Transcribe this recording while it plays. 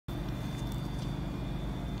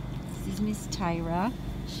is Miss Tyra.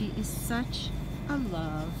 She is such a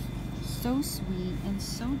love, so sweet and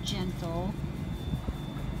so gentle.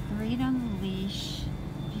 Great on the leash.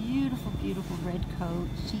 Beautiful, beautiful red coat.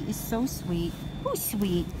 She is so sweet. Who's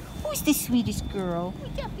sweet? Who's the sweetest girl?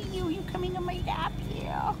 Would that be you? You coming on my lap?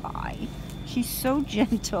 Yeah, hi. She's so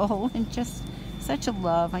gentle and just such a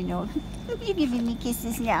love. I know. You're giving me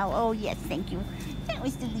kisses now. Oh, yes, thank you. That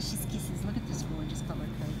was delicious kisses. Look at this gorgeous color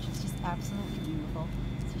coat. She's just absolutely beautiful.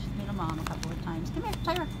 So she's been a mom a couple of times. Come here,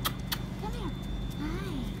 Tyra. Come here.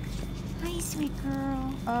 Hi. Hi, sweet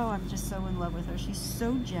girl. Oh, I'm just so in love with her. She's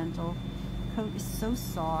so gentle. Coat is so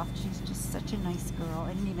soft. She's just such a nice girl.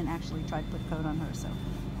 I didn't even actually try to put coat on her, so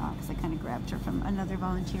because I kind of grabbed her from another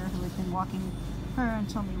volunteer who had been walking her and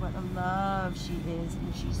told me what a love she is,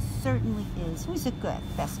 and she certainly is. Who's the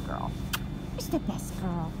best girl? Who's the best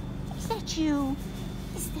girl? Is that you?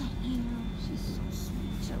 Is that you? She's so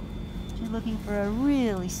sweet. So you're looking for a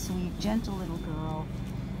really sweet, gentle little girl.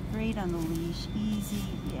 Great on the leash, easy.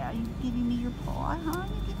 Yeah, you giving me your paw, huh?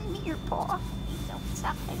 You giving me your paw? Don't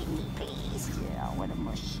stop hitting me, please. Yeah, what a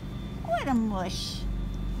mush. What a mush.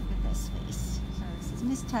 Look at this face. So this is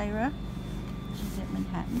Miss Tyra. She's at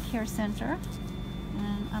Manhattan Care Center.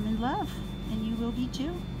 And I'm in love. And you will be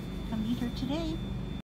too. Come meet her today.